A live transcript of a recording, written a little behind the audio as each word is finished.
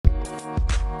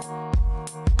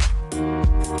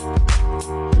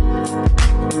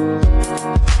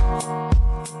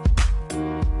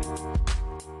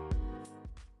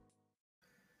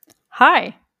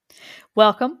Hi,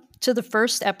 welcome to the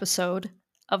first episode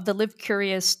of the Live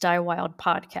Curious, Die Wild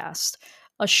podcast,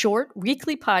 a short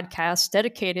weekly podcast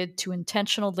dedicated to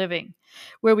intentional living,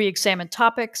 where we examine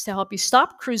topics to help you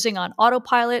stop cruising on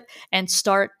autopilot and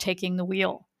start taking the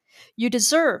wheel. You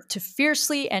deserve to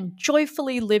fiercely and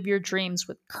joyfully live your dreams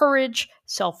with courage,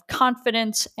 self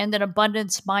confidence, and an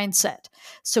abundance mindset.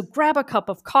 So grab a cup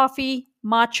of coffee,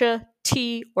 matcha,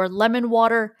 tea, or lemon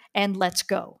water, and let's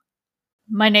go.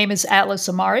 My name is Atlas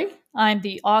Amari. I'm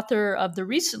the author of the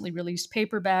recently released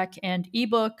paperback and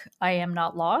ebook, I Am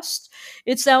Not Lost.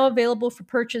 It's now available for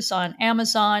purchase on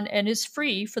Amazon and is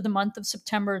free for the month of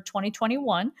September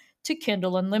 2021 to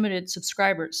Kindle Unlimited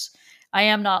subscribers. I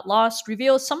Am Not Lost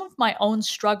reveals some of my own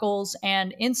struggles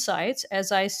and insights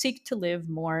as I seek to live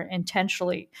more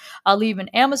intentionally. I'll leave an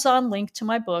Amazon link to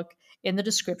my book in the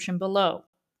description below.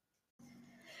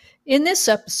 In this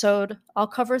episode, I'll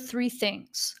cover three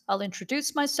things. I'll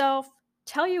introduce myself,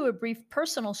 tell you a brief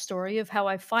personal story of how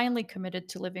I finally committed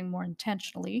to living more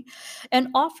intentionally, and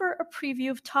offer a preview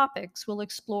of topics we'll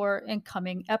explore in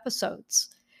coming episodes.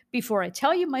 Before I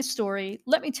tell you my story,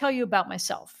 let me tell you about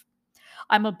myself.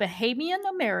 I'm a Bahamian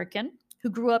American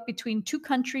who grew up between two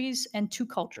countries and two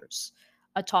cultures.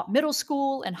 I taught middle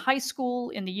school and high school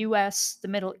in the US, the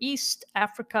Middle East,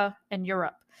 Africa, and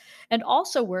Europe, and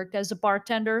also worked as a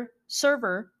bartender,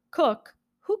 server, cook,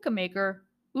 hookah maker,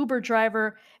 Uber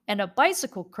driver, and a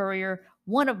bicycle courier,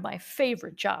 one of my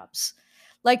favorite jobs.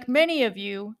 Like many of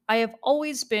you, I have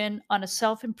always been on a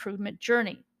self improvement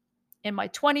journey. In my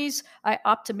 20s, I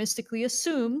optimistically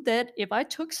assumed that if I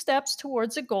took steps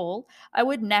towards a goal, I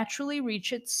would naturally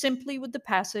reach it simply with the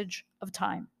passage of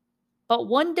time. But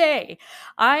one day,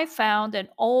 I found an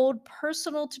old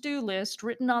personal to do list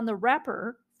written on the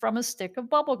wrapper from a stick of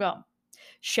bubblegum.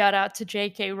 Shout out to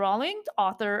J.K. Rowling,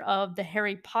 author of the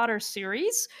Harry Potter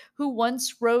series, who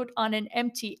once wrote on an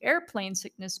empty airplane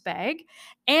sickness bag,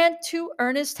 and to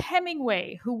Ernest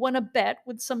Hemingway, who won a bet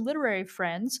with some literary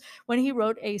friends when he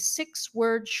wrote a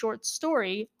 6-word short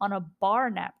story on a bar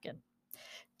napkin.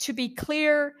 To be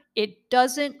clear, it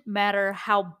doesn't matter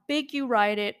how big you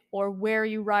write it or where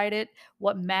you write it.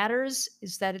 What matters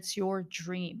is that it's your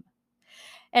dream.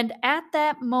 And at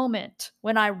that moment,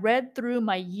 when I read through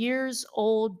my years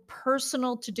old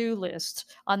personal to do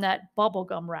list on that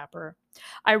bubblegum wrapper,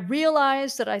 I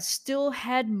realized that I still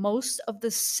had most of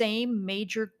the same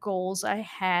major goals I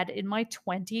had in my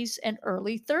 20s and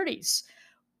early 30s.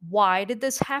 Why did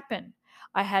this happen?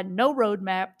 I had no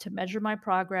roadmap to measure my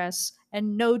progress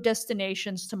and no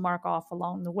destinations to mark off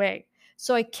along the way.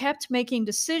 So I kept making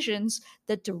decisions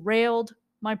that derailed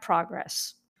my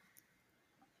progress.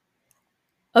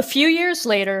 A few years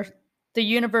later, the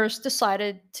universe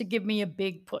decided to give me a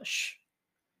big push,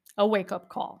 a wake up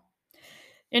call.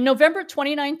 In November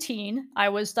 2019, I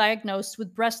was diagnosed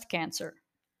with breast cancer.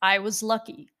 I was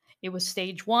lucky. It was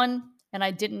stage 1, and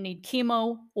I didn't need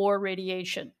chemo or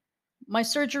radiation. My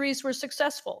surgeries were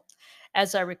successful.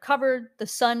 As I recovered, the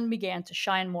sun began to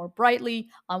shine more brightly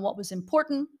on what was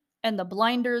important, and the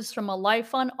blinders from a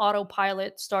life on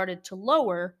autopilot started to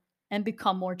lower and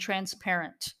become more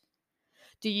transparent.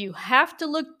 Do you have to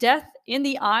look death in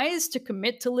the eyes to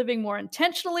commit to living more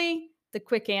intentionally? The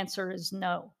quick answer is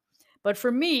no. But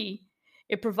for me,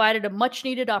 it provided a much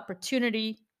needed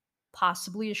opportunity,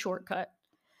 possibly a shortcut,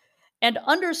 and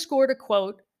underscored a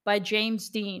quote by James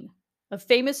Dean, a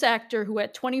famous actor who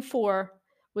at 24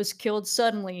 was killed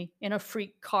suddenly in a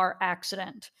freak car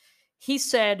accident. He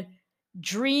said,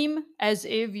 "Dream as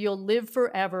if you'll live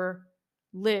forever,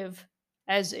 live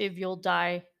as if you'll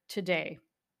die today."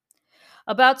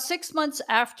 About 6 months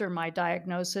after my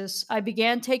diagnosis, I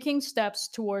began taking steps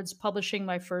towards publishing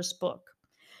my first book.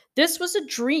 This was a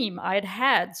dream I'd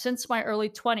had since my early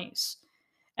 20s.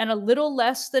 And a little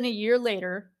less than a year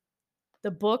later,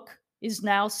 the book is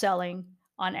now selling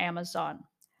on Amazon.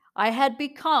 I had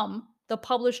become the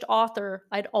published author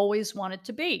I'd always wanted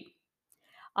to be.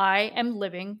 I am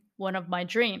living one of my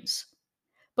dreams.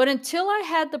 But until I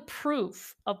had the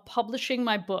proof of publishing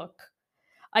my book,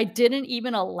 I didn't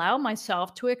even allow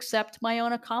myself to accept my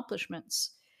own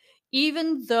accomplishments,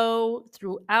 even though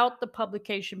throughout the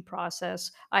publication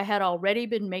process, I had already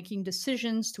been making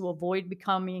decisions to avoid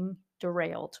becoming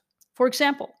derailed. For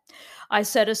example, I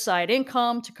set aside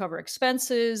income to cover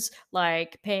expenses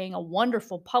like paying a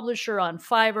wonderful publisher on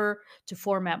Fiverr to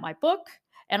format my book,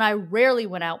 and I rarely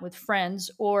went out with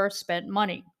friends or spent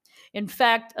money. In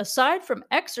fact, aside from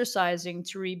exercising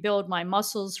to rebuild my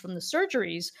muscles from the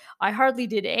surgeries, I hardly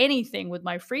did anything with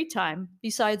my free time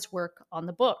besides work on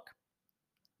the book.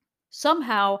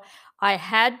 Somehow, I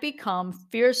had become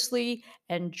fiercely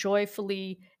and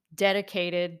joyfully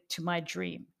dedicated to my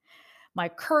dream. My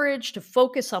courage to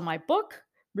focus on my book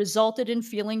resulted in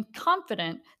feeling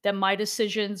confident that my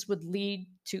decisions would lead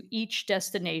to each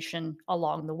destination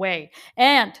along the way.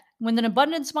 And with an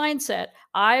abundance mindset,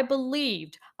 I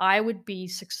believed I would be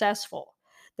successful,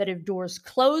 that if doors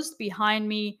closed behind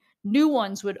me, new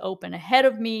ones would open ahead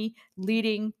of me,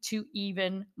 leading to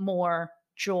even more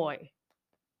joy.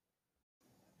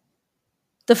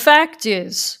 The fact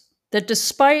is that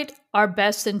despite our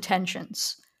best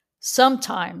intentions,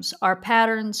 sometimes our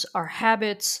patterns, our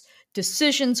habits,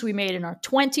 decisions we made in our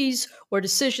 20s, or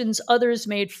decisions others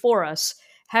made for us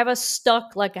have us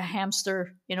stuck like a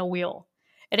hamster in a wheel.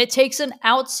 And it takes an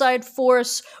outside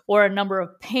force or a number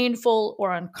of painful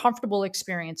or uncomfortable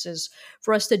experiences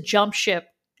for us to jump ship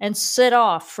and set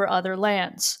off for other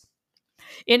lands.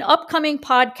 In upcoming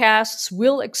podcasts,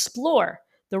 we'll explore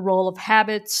the role of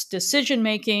habits, decision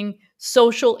making,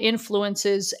 social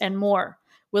influences, and more.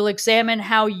 We'll examine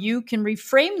how you can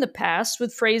reframe the past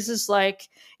with phrases like,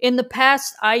 in the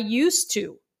past, I used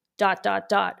to,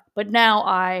 but now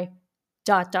I,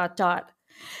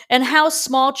 and how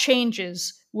small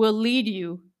changes will lead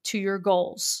you to your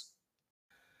goals.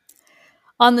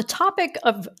 On the topic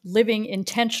of living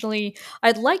intentionally,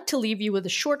 I'd like to leave you with a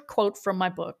short quote from my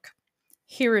book.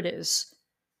 Here it is.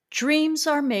 Dreams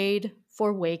are made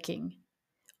for waking.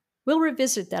 We'll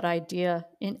revisit that idea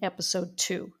in episode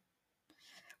 2.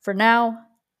 For now,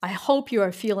 I hope you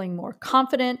are feeling more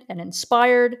confident and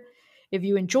inspired. If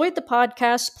you enjoyed the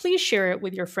podcast, please share it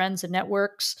with your friends and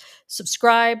networks.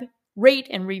 Subscribe, rate,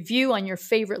 and review on your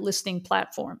favorite listening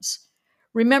platforms.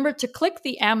 Remember to click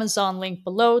the Amazon link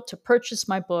below to purchase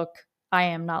my book, I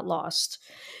Am Not Lost.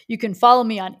 You can follow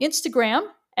me on Instagram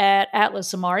at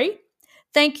Atlas Amari.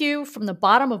 Thank you from the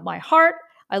bottom of my heart.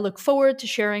 I look forward to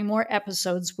sharing more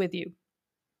episodes with you.